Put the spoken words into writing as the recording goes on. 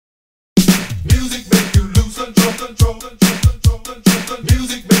Music make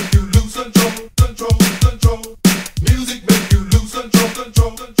you lose control. Music make you lose control.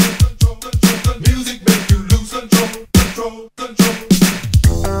 Music make you lose control.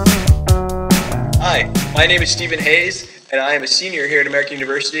 Hi, my name is Stephen Hayes, and I am a senior here at American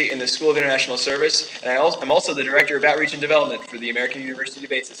University in the School of International Service, and I'm also the Director of Outreach and Development for the American University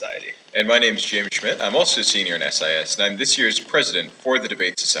Debate Society. And my name is James Schmidt. I'm also a senior in SIS, and I'm this year's president for the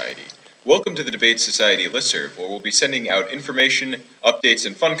Debate Society. Welcome to the Debate Society listserv, where we'll be sending out information, updates,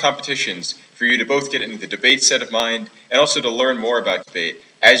 and fun competitions for you to both get into the debate set of mind and also to learn more about debate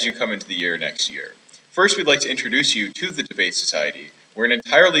as you come into the year next year. First, we'd like to introduce you to the Debate Society. We're an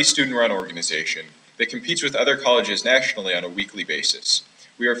entirely student-run organization that competes with other colleges nationally on a weekly basis.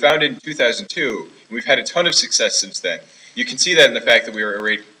 We were founded in 2002, and we've had a ton of success since then. You can see that in the fact that we were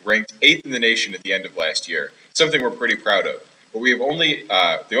ranked 8th in the nation at the end of last year, something we're pretty proud of. But we have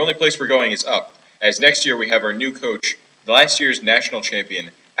the only place we're going is up, as next year we have our new coach, last year's national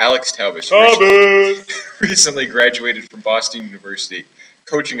champion, Alex Taubes, who recently graduated from Boston University,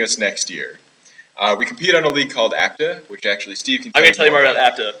 coaching us next year. We compete on a league called APTA, which actually Steve can I'm going to tell you more about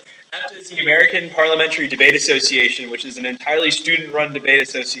APTA. APTA is the American Parliamentary Debate Association, which is an entirely student-run debate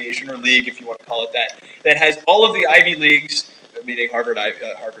association, or league if you want to call it that has all of the Ivy Leagues, meaning Harvard,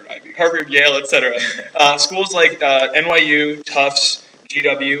 Yale, etc. Schools like NYU, Tufts,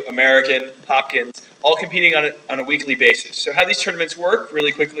 GW, American, Hopkins, all competing on a weekly basis. So how these tournaments work,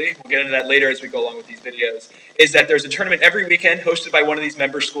 really quickly, we'll get into that later as we go along with these videos, is that there's a tournament every weekend hosted by one of these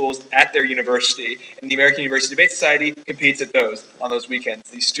member schools at their university, and the American University Debate Society competes at on those weekends.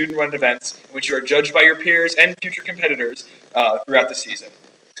 These student-run events in which you are judged by your peers and future competitors throughout the season.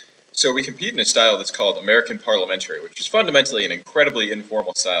 So we compete in a style that's called American Parliamentary, which is fundamentally an incredibly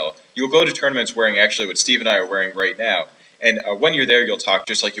informal style. You'll go to tournaments wearing actually what Steve and I are wearing right now, and when you're there, you'll talk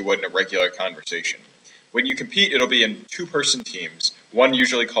just like you would in a regular conversation. When you compete, it'll be in two-person teams, one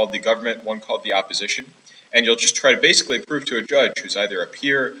usually called the government, one called the opposition, and you'll just try to basically prove to a judge who's either a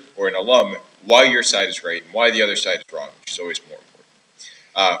peer or an alum why your side is right and why the other side is wrong, which is always more important.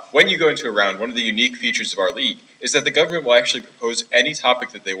 When you go into a round, one of the unique features of our league is that the government will actually propose any topic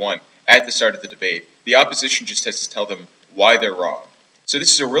that they want at the start of the debate. The opposition just has to tell them why they're wrong. So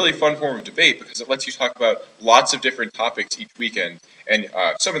this is a really fun form of debate because it lets you talk about lots of different topics each weekend, and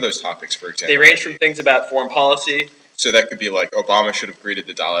some of those topics, for example. They range from things about foreign policy. So that could be like Obama should have greeted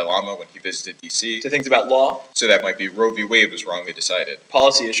the Dalai Lama when he visited D.C. To things about law. So that might be Roe v. Wade was wrongly decided.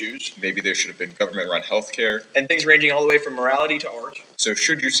 Policy issues. Maybe there should have been government-run health care. And things ranging all the way from morality to art. So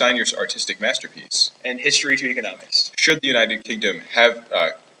should you sign your artistic masterpiece? And history to economics. Should the United Kingdom have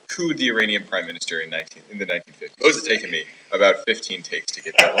couped the Iranian prime minister in the 1950s? It's taken me about 15 takes to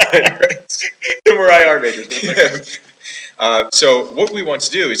get that line right. We're IR majors. So what we want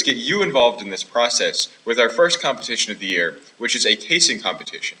to do is get you involved in this process with our first competition of the year, which is a casing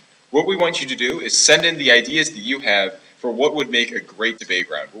competition. What we want you to do is send in the ideas that you have for what would make a great debate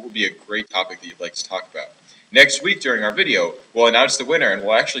round, what would be a great topic that you'd like to talk about. Next week during our video, we'll announce the winner and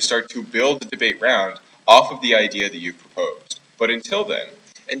we'll actually start to build the debate round off of the idea that you've proposed. But until then,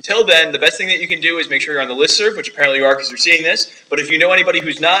 the best thing that you can do is make sure you're on the listserv, which apparently you are because you're seeing this. But if you know anybody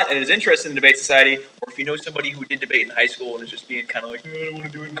who's not and is interested in the Debate Society, or if you know somebody who did debate in high school and is just being kind of like, I don't want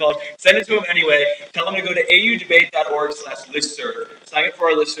to do it in college, send it to them anyway. Tell them to go to audebate.org/listserv. Sign up for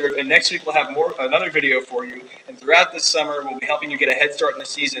our listserv, and next week we'll have another video for you. And throughout this summer, we'll be helping you get a head start in the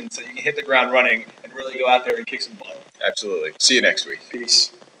season so you can hit the ground running and really go out there and kick some butt. Absolutely. See you next week.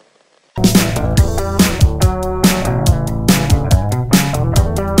 Peace.